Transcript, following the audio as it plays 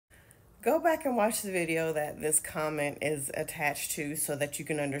Go back and watch the video that this comment is attached to so that you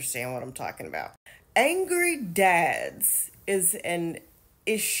can understand what I'm talking about. Angry dads is an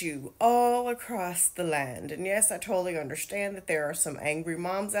issue all across the land. And yes, I totally understand that there are some angry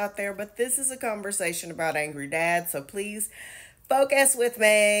moms out there, but this is a conversation about angry dads, so please focus with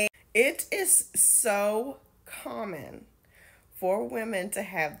me. It is so common for women to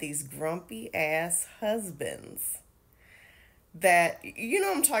have these grumpy ass husbands that, you know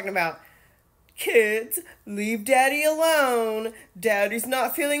what I'm talking about. Kids, leave daddy alone. Daddy's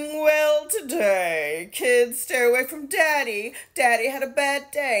not feeling well today. Kids, stay away from daddy. Daddy had a bad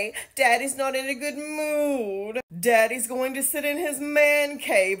day. Daddy's not in a good mood. Daddy's going to sit in his man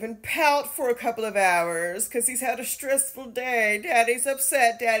cave and pout for a couple of hours because he's had a stressful day. Daddy's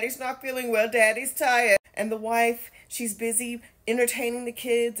upset. Daddy's not feeling well. Daddy's tired. And the wife, she's busy entertaining the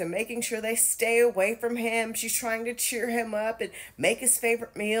kids and making sure they stay away from him. She's trying to cheer him up and make his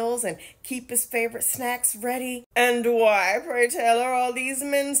favorite meals and keep his favorite snacks ready. And why, pray tell, are all these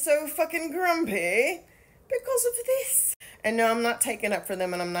men so fucking grumpy? Because of this. And no, I'm not taking up for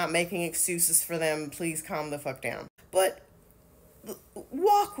them and I'm not making excuses for them. Please calm the fuck down. But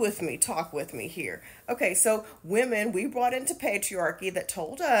walk with me, talk with me here. Okay, so women, we brought into patriarchy that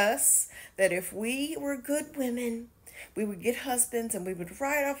told us that if we were good women, we would get husbands and we would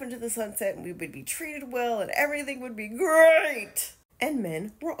ride off into the sunset and we would be treated well and everything would be great. And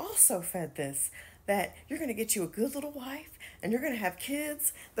men were also fed this, that you're going to get you a good little wife and you're going to have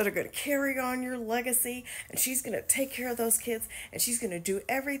kids that are going to carry on your legacy, and she's going to take care of those kids and she's going to do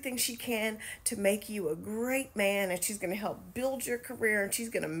everything she can to make you a great man, and she's going to help build your career, and she's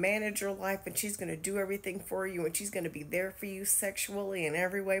going to manage your life, and she's going to do everything for you, and she's going to be there for you sexually in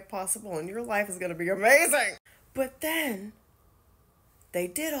every way possible, and your life is going to be amazing. But then they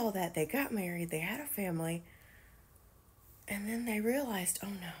did all that. They got married. They had a family. And then they realized, oh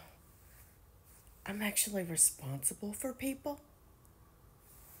no, I'm actually responsible for people.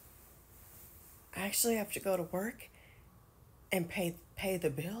 I actually have to go to work and pay the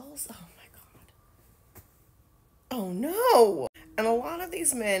bills. Oh my God. Oh no. And a lot of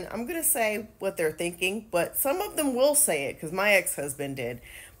these men, I'm going to say what they're thinking, but some of them will say it because my ex-husband did,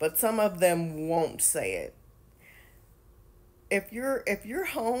 but some of them won't say it. If you're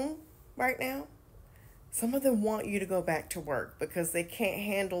home right now, some of them want you to go back to work because they can't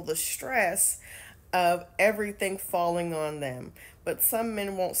handle the stress of everything falling on them. But some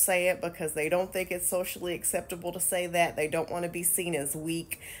men won't say it because they don't think it's socially acceptable to say that. They don't want to be seen as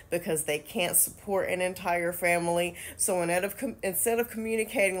weak because they can't support an entire family. So instead of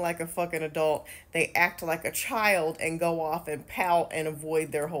communicating like a fucking adult, they act like a child and go off and pout and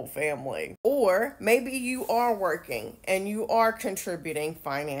avoid their whole family. Or maybe you are working and you are contributing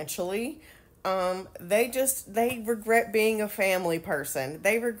financially. They regret being a family person.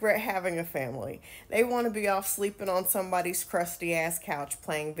 They regret having a family. They want to be off sleeping on somebody's crusty ass couch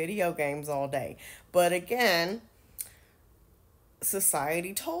playing video games all day. But again,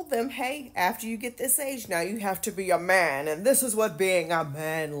 society told them, hey, after you get this age, now you have to be a man, and this is what being a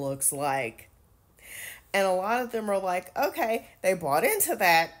man looks like. And a lot of them are like, okay, they bought into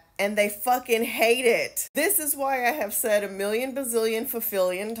that. And they fucking hate it. This is why I have said a million bazillion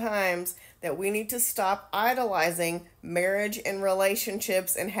fulfillion times that we need to stop idolizing marriage and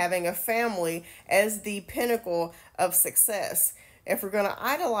relationships and having a family as the pinnacle of success. If we're going to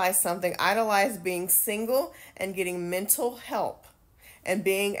idolize something, idolize being single and getting mental help and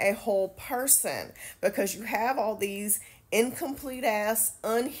being a whole person, because you have all these incomplete ass,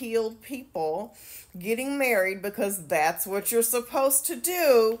 unhealed people getting married because that's what you're supposed to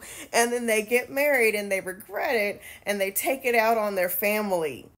do, and then they get married and they regret it and they take it out on their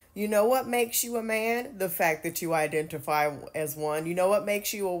family. You know what makes you a man? The fact that you identify as one. You know what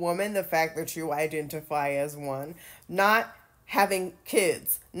makes you a woman? The fact that you identify as one. Not having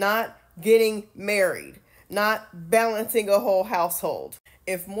kids, not getting married, not balancing a whole household.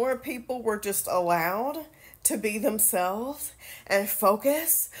 If more people were just allowed to be themselves and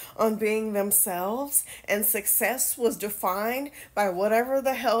focus on being themselves, and success was defined by whatever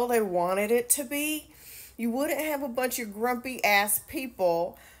the hell they wanted it to be, you wouldn't have a bunch of grumpy ass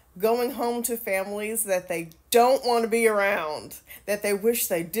people going home to families that they don't want to be around, that they wish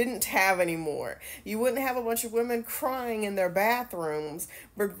they didn't have anymore. You wouldn't have a bunch of women crying in their bathrooms,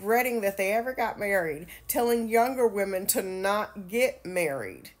 regretting that they ever got married, telling younger women to not get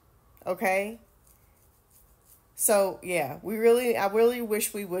married. Okay? So, yeah, I really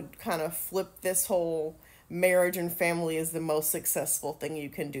wish we would kind of flip this whole marriage and family is the most successful thing you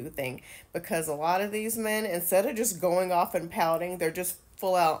can do thing. Because a lot of these men, instead of just going off and pouting, they're just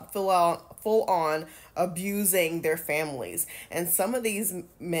full on abusing their families. And some of these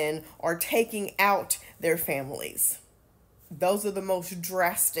men are taking out their families. Those are the most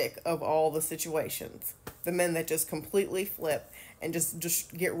drastic of all the situations. The men that just completely flip and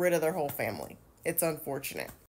just get rid of their whole family. It's unfortunate.